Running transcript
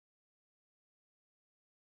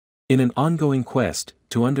in an ongoing quest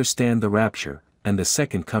to understand the rapture and the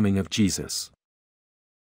second coming of Jesus.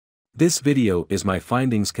 This video is my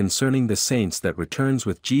findings concerning the saints that returns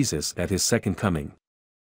with Jesus at his second coming.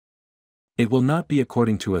 It will not be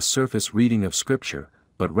according to a surface reading of Scripture,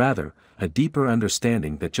 but rather, a deeper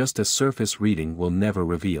understanding that just a surface reading will never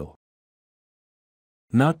reveal.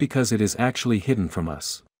 Not because it is actually hidden from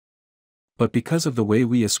us, but because of the way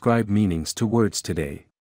we ascribe meanings to words today,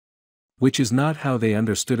 which is not how they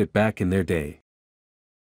understood it back in their day.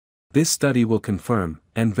 This study will confirm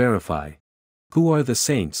and verify who are the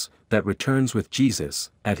saints that returns with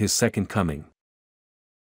Jesus at his second coming.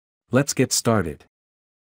 Let's get started.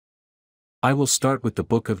 I will start with the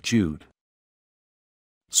book of Jude.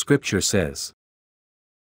 Scripture says,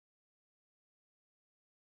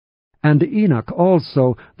 And Enoch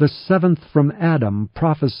also, the seventh from Adam,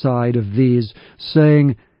 prophesied of these,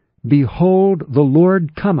 saying, Behold, the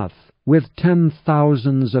Lord cometh with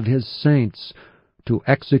 10,000s of his saints, to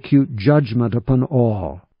execute judgment upon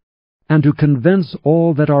all, and to convince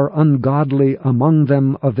all that are ungodly among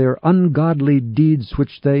them of their ungodly deeds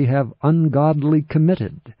which they have ungodly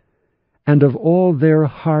committed, and of all their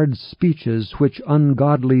hard speeches which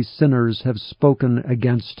ungodly sinners have spoken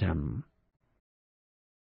against him.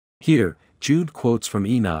 Here, Jude quotes from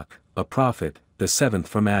Enoch, a prophet, the seventh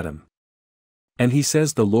from Adam. And he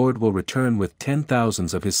says the Lord will return with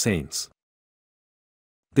 10,000s of his saints.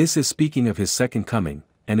 This is speaking of his second coming,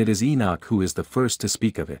 and it is Enoch who is the first to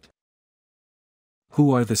speak of it.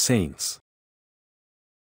 Who are the saints?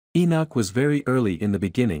 Enoch was very early in the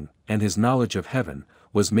beginning, and his knowledge of heaven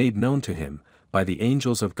was made known to him by the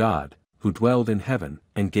angels of God, who dwelled in heaven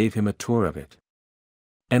and gave him a tour of it.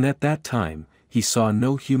 And at that time, he saw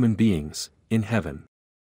no human beings in heaven.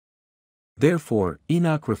 Therefore,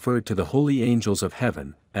 Enoch referred to the holy angels of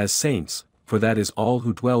heaven as saints, for that is all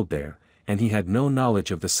who dwelled there, and he had no knowledge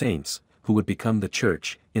of the saints, who would become the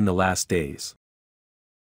church in the last days.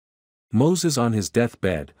 Moses on his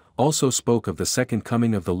deathbed also spoke of the second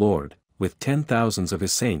coming of the Lord, with 10,000s of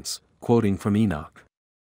his saints, quoting from Enoch.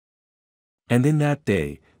 And in that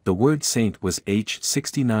day, the word saint was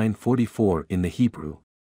H6944 in the Hebrew.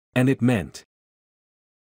 And it meant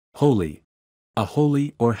holy, a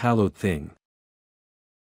holy or hallowed thing,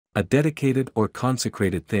 a dedicated or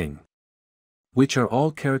consecrated thing, which are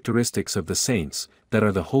all characteristics of the saints, that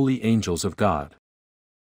are the holy angels of God.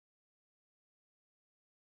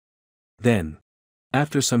 Then,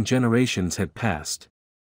 after some generations had passed,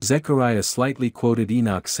 Zechariah slightly quoted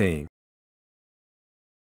Enoch saying,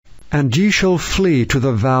 And ye shall flee to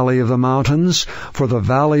the valley of the mountains, for the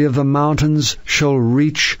valley of the mountains shall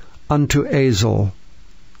reach unto Azel.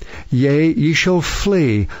 Yea, ye shall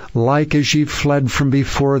flee, like as ye fled from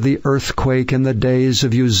before the earthquake in the days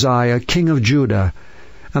of Uzziah king of Judah.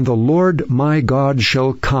 And the Lord my God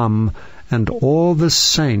shall come, and all the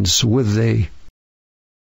saints with thee.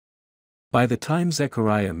 By the time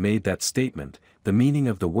Zechariah made that statement, the meaning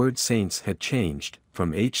of the word saints had changed,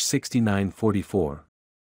 from H6944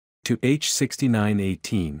 to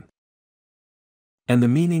H6918. And the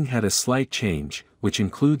meaning had a slight change, which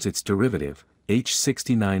includes its derivative,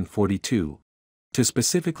 H6942, to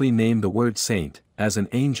specifically name the word saint as an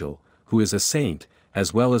angel, who is a saint,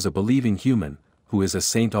 as well as a believing human, who is a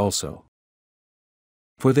saint also.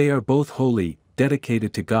 For they are both holy,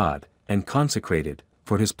 dedicated to God, and consecrated,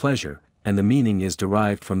 for his pleasure, and the meaning is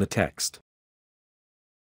derived from the text.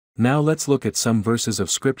 Now let's look at some verses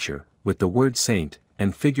of Scripture, with the word saint,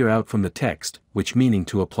 and figure out from the text, which meaning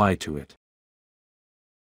to apply to it.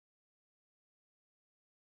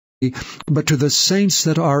 But to the saints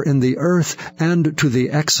that are in the earth, and to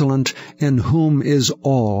the excellent, in whom is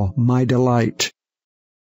all my delight.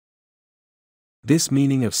 This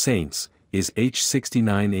meaning of saints is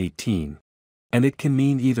H6918, and it can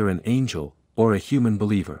mean either an angel or a human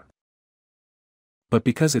believer. But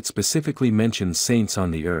because it specifically mentions saints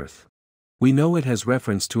on the earth, we know it has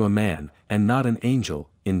reference to a man, and not an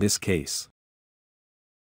angel, in this case.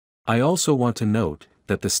 I also want to note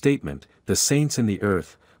that the statement, the saints in the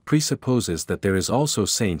earth, presupposes that there is also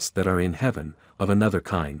saints that are in heaven, of another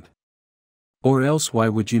kind. Or else why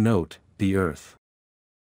would you note, the earth?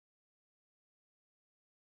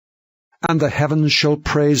 And the heavens shall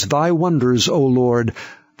praise thy wonders, O Lord,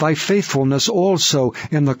 thy faithfulness also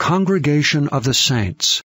in the congregation of the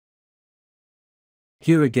saints.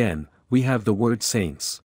 Here again, we have the word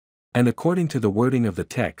saints. And according to the wording of the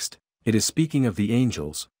text, it is speaking of the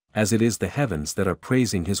angels, as it is the heavens that are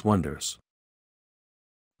praising his wonders.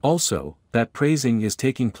 Also, that praising is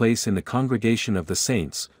taking place in the congregation of the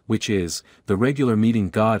saints, which is, the regular meeting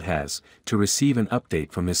God has, to receive an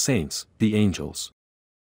update from his saints, the angels.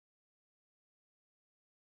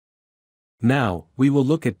 Now, we will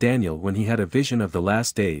look at Daniel when he had a vision of the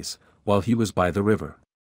last days, while he was by the river.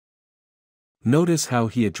 Notice how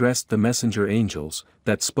he addressed the messenger angels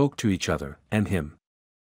that spoke to each other and him.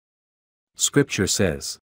 Scripture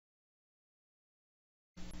says,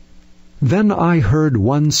 Then I heard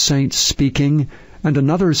one saint speaking, and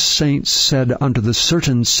another saint said unto the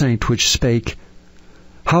certain saint which spake,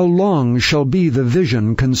 How long shall be the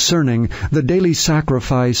vision concerning the daily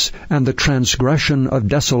sacrifice and the transgression of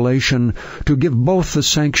desolation, to give both the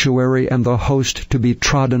sanctuary and the host to be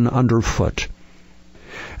trodden under foot?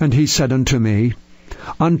 And he said unto me,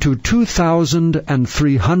 Unto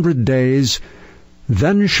 2,300 days,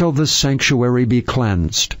 then shall the sanctuary be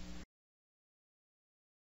cleansed.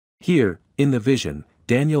 Here, in the vision,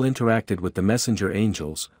 Daniel interacted with the messenger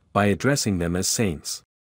angels by addressing them as saints.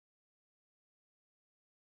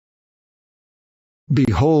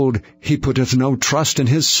 Behold, he putteth no trust in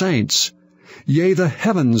his saints. Yea, the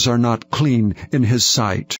heavens are not clean in his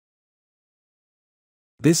sight.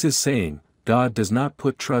 This is saying, God does not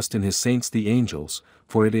put trust in his saints the angels,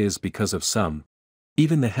 for it is because of some.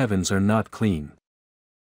 Even the heavens are not clean.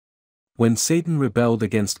 When Satan rebelled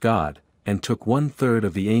against God, and took 1/3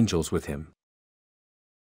 of the angels with him,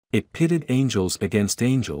 it pitted angels against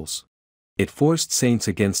angels. It forced saints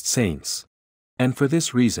against saints. And for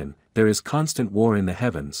this reason, there is constant war in the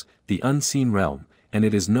heavens, the unseen realm, and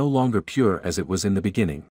it is no longer pure as it was in the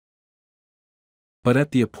beginning. But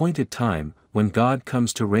at the appointed time, when God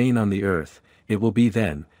comes to reign on the earth, it will be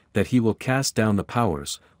then, that he will cast down the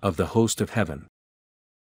powers of the host of heaven.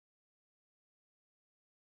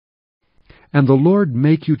 And the Lord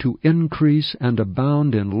make you to increase and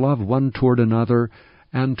abound in love one toward another,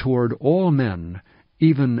 and toward all men,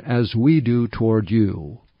 even as we do toward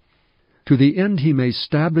you, to the end he may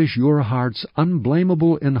establish your hearts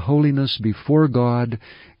unblameable in holiness before God,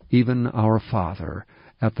 even our Father,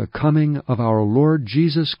 at the coming of our Lord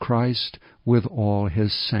Jesus Christ with all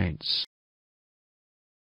his saints.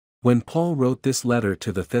 When Paul wrote this letter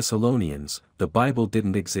to the Thessalonians, the Bible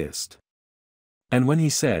didn't exist. And when he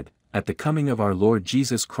said, at the coming of our Lord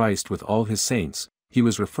Jesus Christ with all his saints, he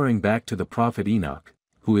was referring back to the prophet Enoch,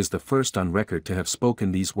 who is the first on record to have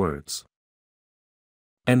spoken these words.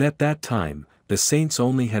 And at that time, the saints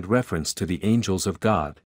only had reference to the angels of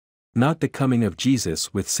God, not the coming of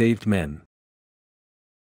Jesus with saved men.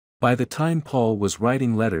 By the time Paul was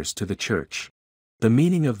writing letters to the church, the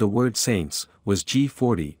meaning of the word saints was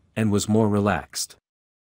G40 and was more relaxed.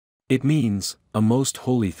 It means, a most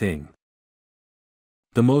holy thing.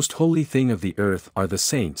 The most holy thing of the earth are the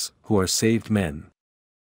saints, who are saved men.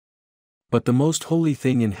 But the most holy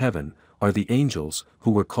thing in heaven are the angels,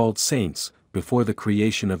 who were called saints, before the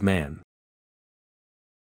creation of man.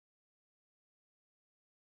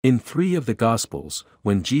 In 3 of the Gospels,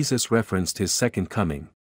 when Jesus referenced his second coming,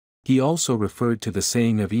 he also referred to the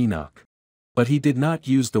saying of Enoch. But he did not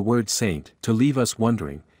use the word saint to leave us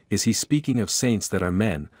wondering, is he speaking of saints that are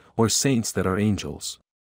men, or saints that are angels?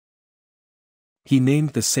 He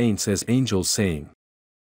named the saints as angels, saying,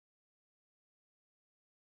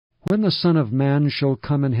 When the Son of Man shall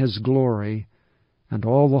come in his glory, and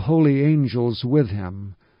all the holy angels with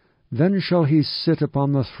him, then shall he sit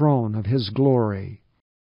upon the throne of his glory.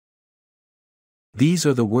 These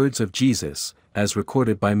are the words of Jesus, as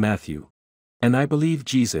recorded by Matthew. And I believe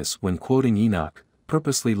Jesus, when quoting Enoch,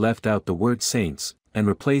 purposely left out the word saints, and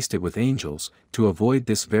replaced it with angels, to avoid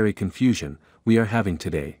this very confusion we are having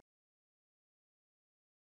today.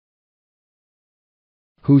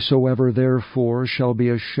 Whosoever therefore shall be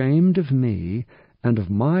ashamed of me, and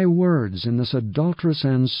of my words in this adulterous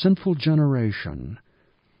and sinful generation,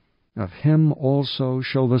 of him also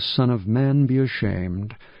shall the Son of Man be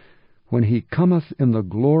ashamed, when he cometh in the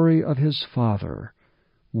glory of his Father,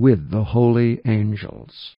 with the holy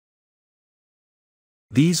angels.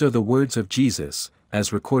 These are the words of Jesus,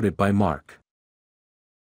 as recorded by Mark.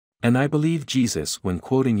 And I believe Jesus, when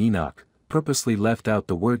quoting Enoch, purposely left out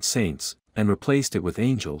the word saints, and replaced it with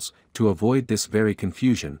angels, to avoid this very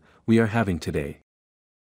confusion we are having today.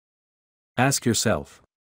 Ask yourself,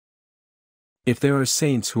 if there are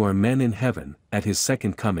saints who are men in heaven, at his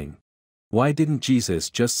second coming, why didn't Jesus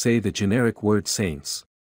just say the generic word saints,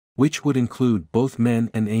 which would include both men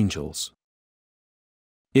and angels?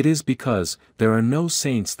 It is because there are no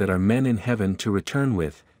saints that are men in heaven to return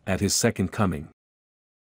with, at his second coming.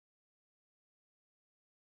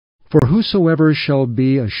 For whosoever shall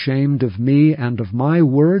be ashamed of me and of my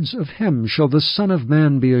words, of him shall the Son of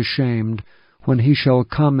Man be ashamed, when he shall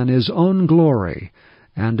come in his own glory,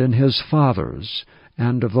 and in his Father's,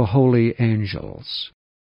 and of the holy angels.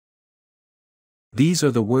 These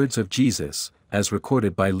are the words of Jesus, as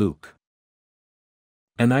recorded by Luke.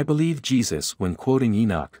 And I believe Jesus, when quoting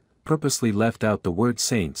Enoch, purposely left out the word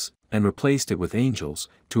saints, and replaced it with angels,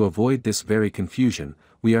 to avoid this very confusion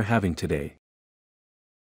we are having today.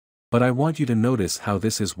 But I want you to notice how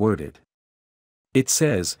this is worded. It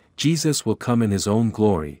says, Jesus will come in his own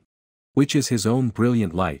glory, which is his own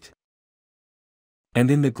brilliant light,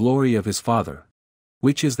 and in the glory of his Father,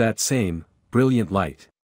 which is that same brilliant light,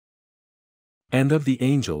 and of the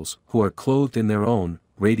angels who are clothed in their own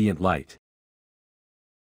radiant light.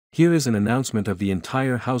 Here is an announcement of the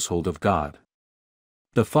entire household of God: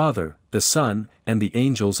 the Father, the Son, and the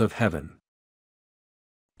angels of heaven.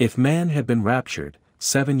 If man had been raptured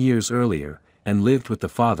 7 years earlier, and lived with the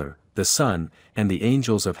Father, the Son, and the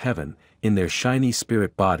angels of heaven, in their shiny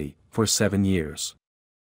spirit body, for 7 years.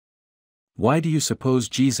 Why do you suppose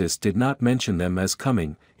Jesus did not mention them as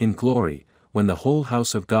coming in glory, when the whole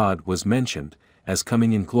house of God was mentioned as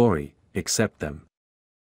coming in glory, except them?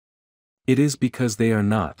 It is because they are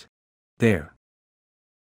not there.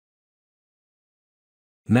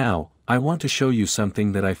 Now, I want to show you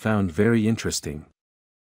something that I found very interesting.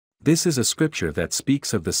 This is a scripture that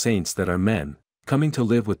speaks of the saints that are men, coming to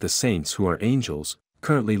live with the saints who are angels,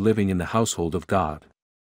 currently living in the household of God.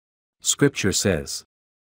 Scripture says,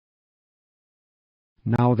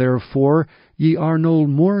 Now therefore ye are no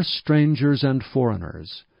more strangers and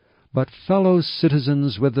foreigners, but fellow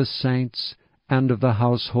citizens with the saints and of the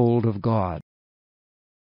household of God.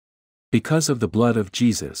 Because of the blood of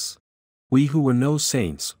Jesus, we who were no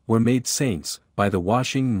saints were made saints by the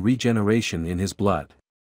washing and regeneration in his blood.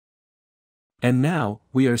 And now,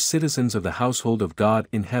 we are citizens of the household of God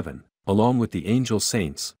in heaven, along with the angel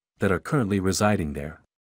saints that are currently residing there.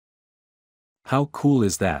 How cool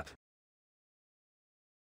is that?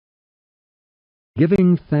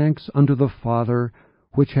 Giving thanks unto the Father,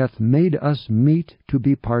 which hath made us meet to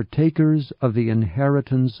be partakers of the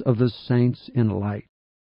inheritance of the saints in light.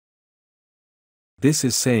 This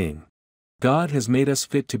is saying, God has made us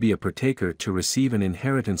fit to be a partaker to receive an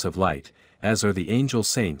inheritance of light, as are the angel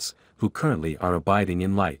saints, who currently are abiding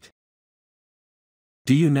in light.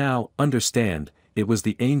 Do you now understand? It was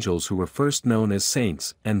the angels who were first known as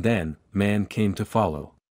saints, and then man came to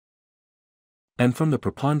follow. And from the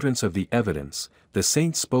preponderance of the evidence, the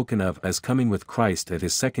saints spoken of as coming with Christ at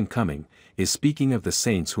his second coming, is speaking of the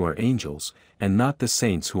saints who are angels, and not the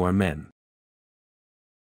saints who are men.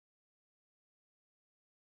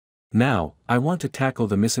 Now, I want to tackle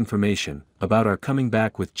the misinformation about our coming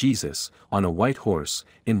back with Jesus on a white horse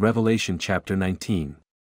in Revelation chapter 19.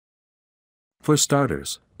 For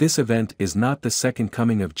starters, this event is not the second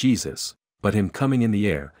coming of Jesus, but him coming in the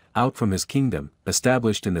air, out from his kingdom,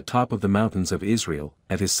 established in the top of the mountains of Israel,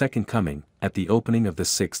 at his second coming, at the opening of the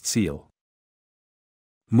sixth seal.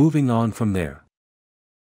 Moving on from there.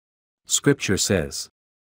 Scripture says,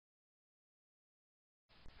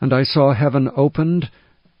 And I saw heaven opened,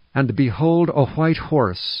 and behold a white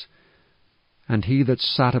horse, and he that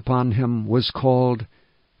sat upon him was called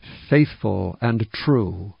Faithful and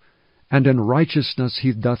True, and in righteousness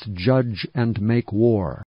he doth judge and make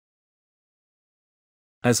war.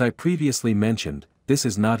 As I previously mentioned, this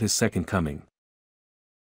is not his second coming.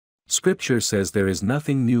 Scripture says there is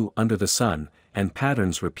nothing new under the sun, and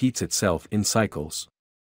patterns repeats itself in cycles.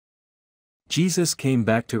 Jesus came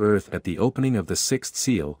back to earth at the opening of the sixth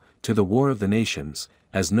seal, to the war of the nations,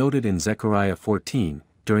 as noted in Zechariah 14,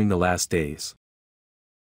 during the last days.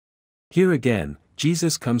 Here again,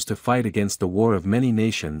 Jesus comes to fight against the war of many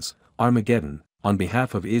nations, Armageddon, on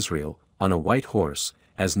behalf of Israel, on a white horse,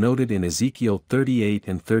 as noted in Ezekiel 38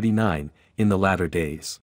 and 39, in the latter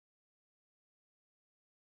days.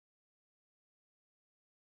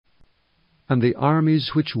 And the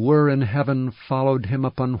armies which were in heaven followed him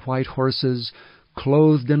upon white horses,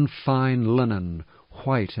 clothed in fine linen,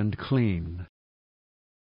 white and clean.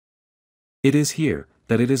 It is here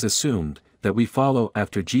that it is assumed that we follow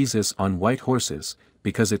after Jesus on white horses,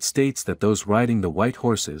 because it states that those riding the white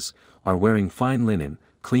horses are wearing fine linen,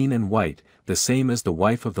 clean and white, the same as the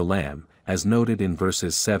wife of the Lamb, as noted in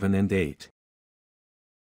verses 7 and 8.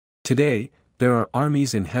 Today, there are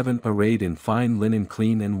armies in heaven arrayed in fine linen,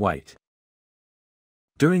 clean and white.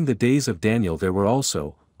 During the days of Daniel there were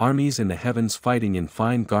also armies in the heavens fighting in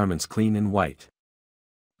fine garments, clean and white.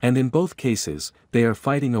 And in both cases, they are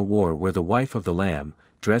fighting a war where the wife of the Lamb,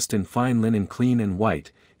 dressed in fine linen, clean and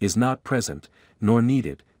white, is not present, nor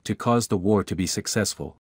needed, to cause the war to be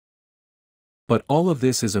successful. But all of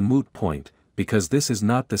this is a moot point, because this is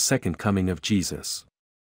not the second coming of Jesus.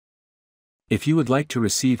 If you would like to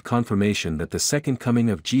receive confirmation that the second coming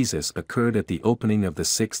of Jesus occurred at the opening of the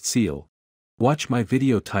sixth seal, watch my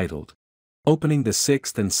video titled, Opening the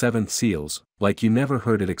Sixth and Seventh Seals, like you never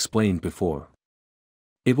heard it explained before.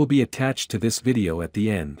 It will be attached to this video at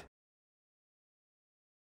the end.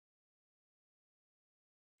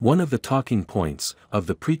 One of the talking points of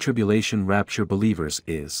the pre-tribulation rapture believers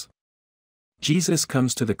is: Jesus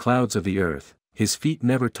comes to the clouds of the earth, his feet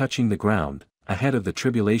never touching the ground, ahead of the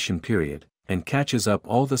tribulation period, and catches up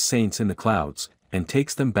all the saints in the clouds, and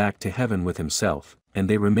takes them back to heaven with himself, and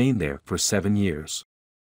they remain there for 7 years.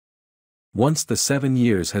 Once the 7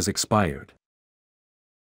 years has expired,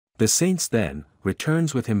 the saints then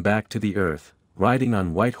returns with him back to the earth, riding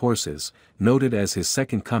on white horses, noted as his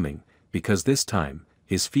second coming, because this time,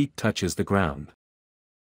 his feet touches the ground.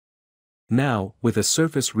 Now, with a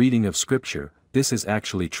surface reading of Scripture, this is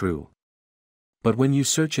actually true. But when you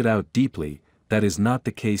search it out deeply, that is not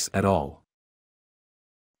the case at all.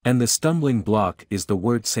 And the stumbling block is the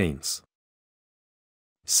word saints.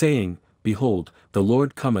 Saying, "Behold, the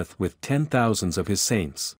Lord cometh with 10,000s of his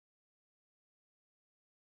saints."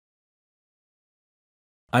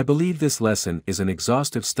 I believe this lesson is an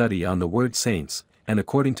exhaustive study on the word saints, and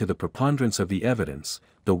according to the preponderance of the evidence,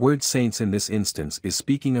 the word saints in this instance is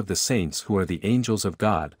speaking of the saints who are the angels of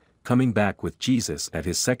God, coming back with Jesus at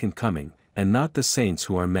his second coming, and not the saints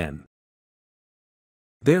who are men.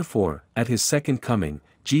 Therefore, at his second coming,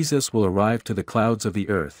 Jesus will arrive to the clouds of the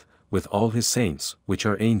earth, with all his saints, which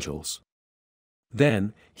are angels.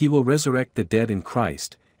 Then, he will resurrect the dead in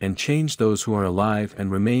Christ, and change those who are alive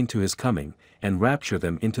and remain to his coming, and rapture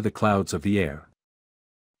them into the clouds of the air.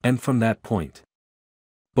 And from that point,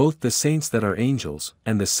 both the saints that are angels,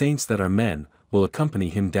 and the saints that are men, will accompany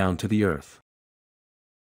him down to the earth.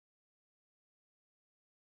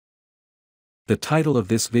 The title of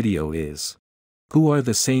this video is, "Who are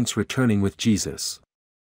the saints returning with Jesus?"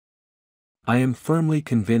 I am firmly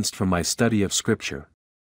convinced from my study of Scripture.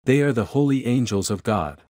 They are the holy angels of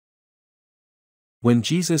God. When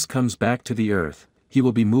Jesus comes back to the earth, he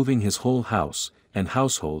will be moving his whole house, and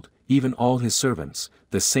household, even all his servants,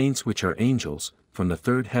 the saints which are angels, from the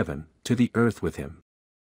third heaven, to the earth with him.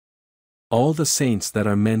 All the saints that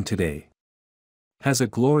are men today has a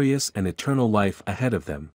glorious and eternal life ahead of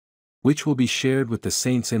them, which will be shared with the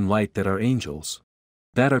saints in light that are angels,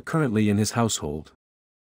 that are currently in his household.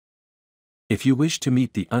 If you wish to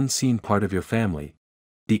meet the unseen part of your family,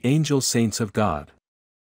 the angel saints of God,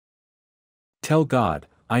 tell God,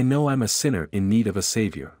 "I know I'm a sinner in need of a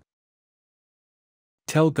Savior."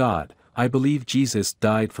 Tell God, "I believe Jesus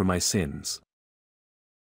died for my sins."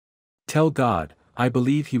 Tell God, "I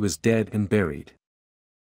believe he was dead and buried."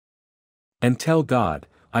 And tell God,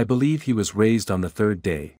 "I believe he was raised on the third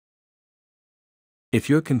day." If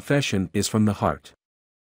your confession is from the heart,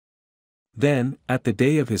 then, at the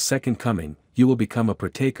day of his second coming, you will become a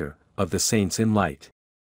partaker of the saints in light.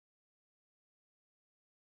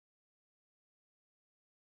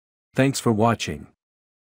 Thanks for watching.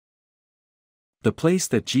 The place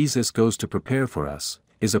that Jesus goes to prepare for us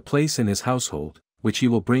is a place in his household, which he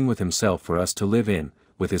will bring with himself for us to live in,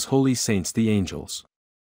 with his holy saints the angels.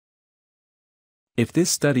 If this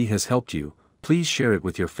study has helped you, please share it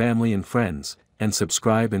with your family and friends, and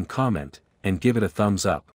subscribe and comment, and give it a thumbs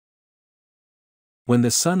up. When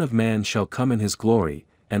the Son of Man shall come in his glory,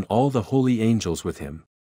 and all the holy angels with him,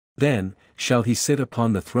 then shall he sit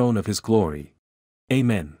upon the throne of his glory.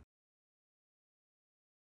 Amen.